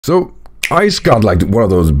So Ice got like one of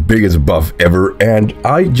those biggest buff ever, and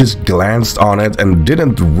I just glanced on it and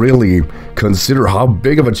didn't really consider how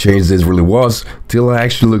big of a change this really was till I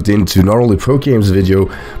actually looked into not only Pokemon's video,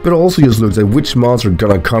 but also just looked at which monster are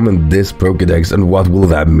gonna come in this Pokedex and what will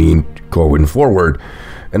that mean going forward.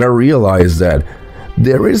 And I realized that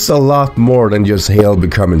there is a lot more than just hail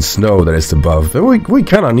becoming snow that is the buff, and we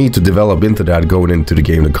kinda need to develop into that going into the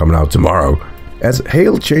game that's coming out tomorrow. As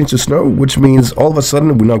hail changed to snow, which means all of a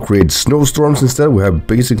sudden we now create snowstorms instead. We have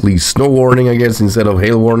basically snow warning, I guess, instead of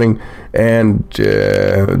hail warning. And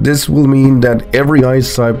this will mean that every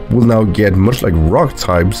ice type will now get, much like rock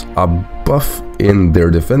types, a buff in their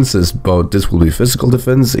defenses, but this will be physical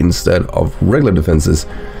defense instead of regular defenses.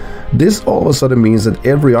 This all of a sudden means that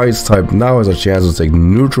every ice type now has a chance to take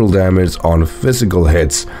neutral damage on physical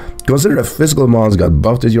hits. Consider that physical mons got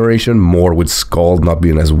buffed this generation, more with Scald not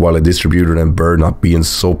being as widely distributed and Bird not being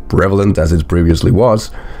so prevalent as it previously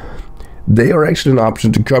was. They are actually an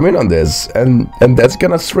option to come in on this, and that's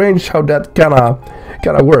kinda strange how that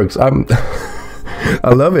kinda works.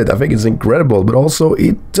 I love it, I think it's incredible, but also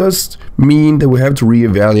it does mean that we have to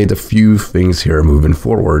reevaluate a few things here moving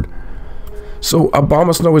forward. So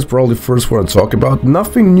abomasnow is probably the first one to talk about.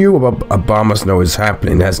 Nothing new about abomasnow is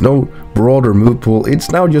happening. It has no broader move pool.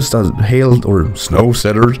 It's now just a hail or snow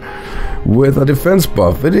setter with a defense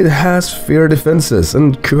buff. But it has fair defenses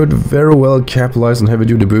and could very well capitalize on heavy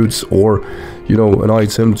duty boots, or, you know, an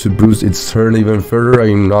item to boost its turn even further.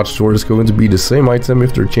 I'm not sure it's going to be the same item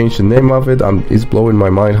if they change the name of it. It's blowing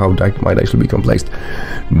my mind how that might actually be complex.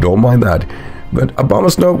 Don't mind that. But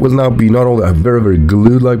abomasnow will now be not only a very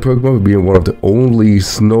glue-like Pokemon, but being one of the only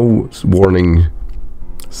snow warning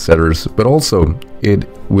setters, but also it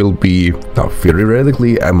will be, now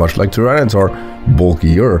theoretically, and much like Tyranitar,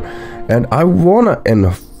 bulkier. And I wanna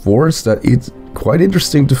enforce that it's quite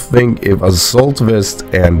interesting to think if Assault Vest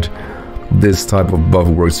and this type of buff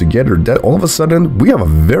works together, that all of a sudden we have a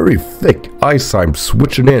very thick ice type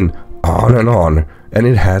switching in on and on. And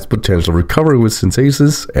it has potential recovery with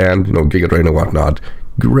Synthesis and, you know, Giga Drain and whatnot.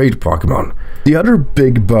 Great Pokemon. The other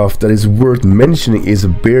big buff that is worth mentioning is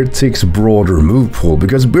Beartic's broader move pool,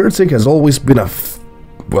 because Beartic has always been a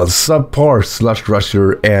subpar Slush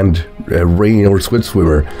Rusher and Rain or Switch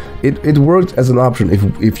Swimmer. It worked as an option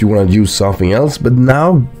if you want to use something else, but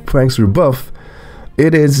now, thanks to your buff,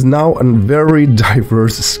 it is now a very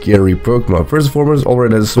diverse, scary Pokemon. First and foremost,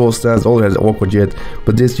 already has Soul Stance, already has Aqua Jet,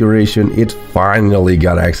 but this duration, it finally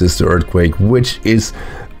got access to Earthquake, which is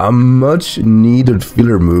a much needed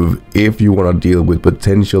filler move if you want to deal with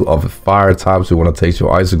potential of fire types, you want to take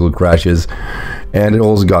your Icicle crashes. And it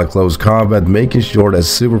also got Close Combat, making sure that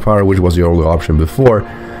Superpower, which was your only option before,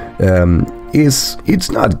 it's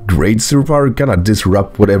not great superpower, it kind of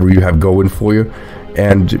disrupt whatever you have going for you.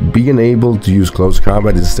 And being able to use Close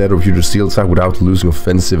Combat instead of your Steel type without losing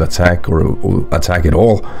offensive attack or attack at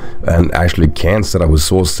all, and actually can set up with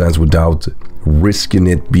Soul Stance without risking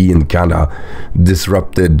it being kinda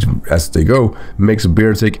disrupted as they go, makes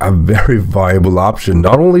Beartic a very viable option,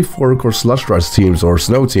 not only for, of course, Slush Rush teams or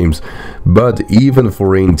Snow teams, but even for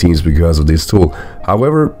Rain teams because of this tool.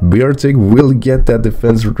 However, Beartic will get that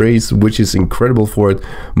defense raise, which is incredible for it,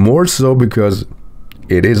 more so because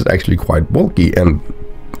it is actually quite bulky, and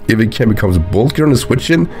if it can become bulkier on the switch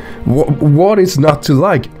in, what is not to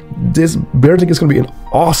like? This Beartic is going to be an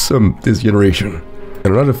awesome this generation.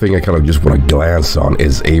 And another thing I kind of just want to glance on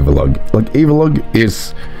is Avalugg. Like, Avalugg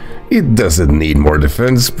it doesn't need more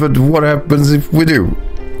defense, but what happens if we do?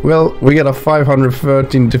 Well, we get a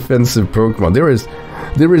 513 defensive Pokemon.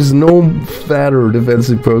 There is no fatter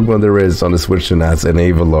defensive Pokemon there is on the Switch as an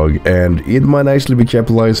Avalugg, and it might actually be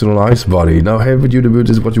capitalizing on Ice Body. Now, Heavy Duty Boot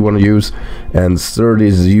is what you want to use, and Sturdy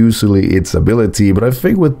is usually its ability, but I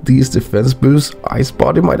think with these defense boosts, Ice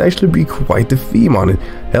Body might actually be quite the theme on it.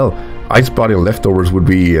 Hell, Ice Body and Leftovers would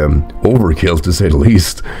be overkill, to say the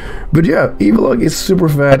least. But yeah, Avalugg is super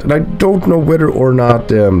fat, and I don't know whether or not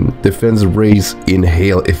defense raise in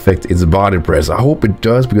hail affect its body press. I hope it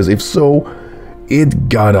does, because if so, it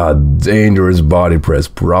got a dangerous body press,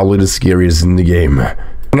 probably the scariest in the game.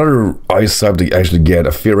 Another ice type to actually get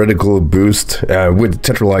a theoretical boost with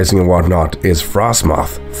tetralizing and whatnot is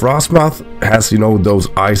Frostmoth. Frostmoth has, you know, those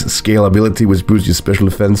ice scale ability which boosts your special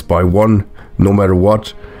defense by 1 no matter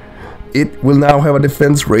what. It will now have a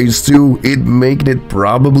defense raise too, it making it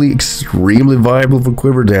probably extremely viable for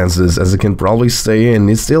quiver dances, as it can probably stay in.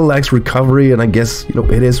 It still lacks recovery, and I guess, you know,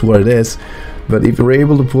 it is what it is. But if you're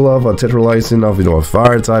able to pull off a tetralizing of, you know, a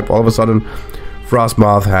fire type, all of a sudden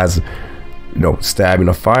Frostmoth has, you know, stabbing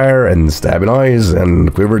of fire and stabbing ice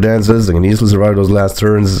and quiver dances, and can easily survive those last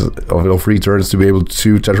turns of, you know, 3 turns to be able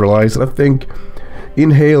to tetralize. And I think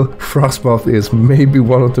in Hail, Frostbuff is maybe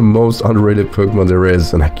one of the most underrated Pokemon there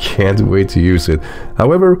is, and I can't wait to use it.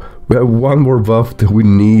 However, we have one more buff that we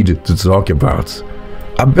need to talk about.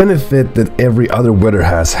 A benefit that every other weather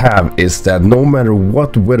has is that no matter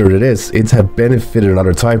what weather it is, it's have benefited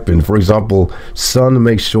another typing. For example, Sun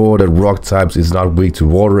makes sure that rock types is not weak to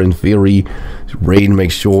water in theory. Rain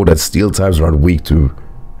makes sure that steel types are not weak to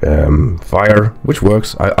fire, which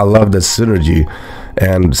works. I love that synergy.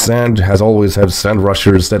 And Sand has always had Sand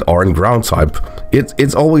Rushers that are in ground type.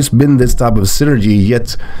 It's always been this type of synergy,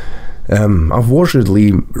 yet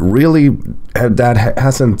unfortunately, really that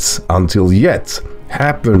hasn't until yet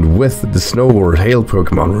happened with the Snow or Hail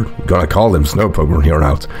Pokemon. We're gonna call them Snow Pokemon here on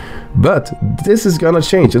out. But this is gonna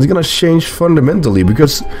change. It's gonna change fundamentally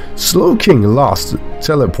because Slowking lost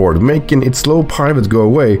Teleport, making its slow pivot go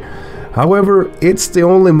away. However, it's the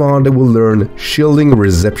only mon that will learn Shielding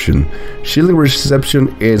Reception. Shielding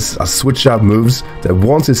Reception is a switch out moves that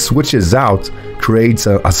once it switches out, creates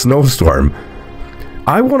a snowstorm.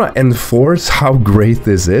 I want to enforce how great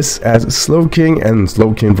this is, as Slowking and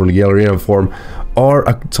Slowking from the Galarian form are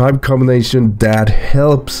a type combination that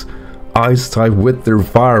helps Ice type with their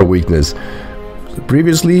fire weakness.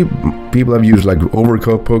 Previously, people have used like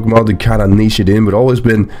overcoat Pokemon to kind of niche it in, but always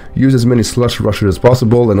been use as many Slush Rushers as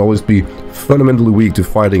possible and always be fundamentally weak to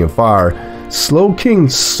fighting and fire.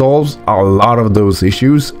 Slowking solves a lot of those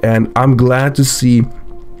issues, and I'm glad to see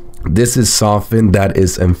this is something that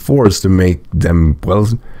is enforced to make them, well,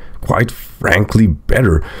 quite frankly,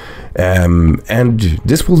 better. And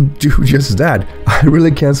this will do just that. I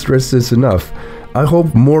really can't stress this enough. I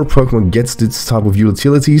hope more Pokemon gets this type of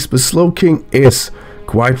utilities, but Slowking is,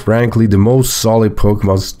 quite frankly, the most solid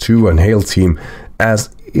Pokemon's 2 and Hail team,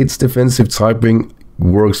 as its defensive typing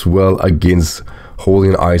works well against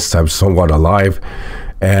holding Ice type somewhat alive,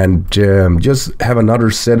 and just have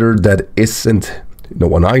another setter that isn't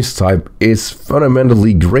an Ice type is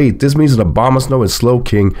fundamentally great. This means that abomasnow and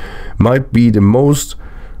Slowking might be the most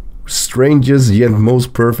strangest yet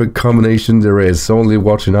most perfect combination there is. Only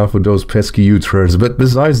watching out for those pesky U-turns, but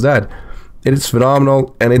besides that, it is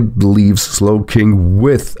phenomenal, and it leaves Slowking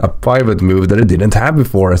with a pivot move that it didn't have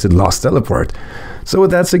before, as it lost Teleport. So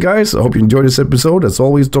with that said, guys, I hope you enjoyed this episode. As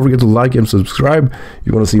always, don't forget to like and subscribe if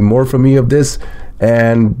you want to see more from me of this.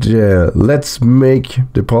 And let's make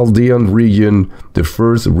the Paldean region the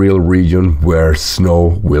first real region where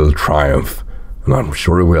snow will triumph. And I'm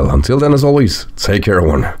sure it will. Until then, as always, take care,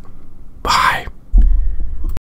 everyone.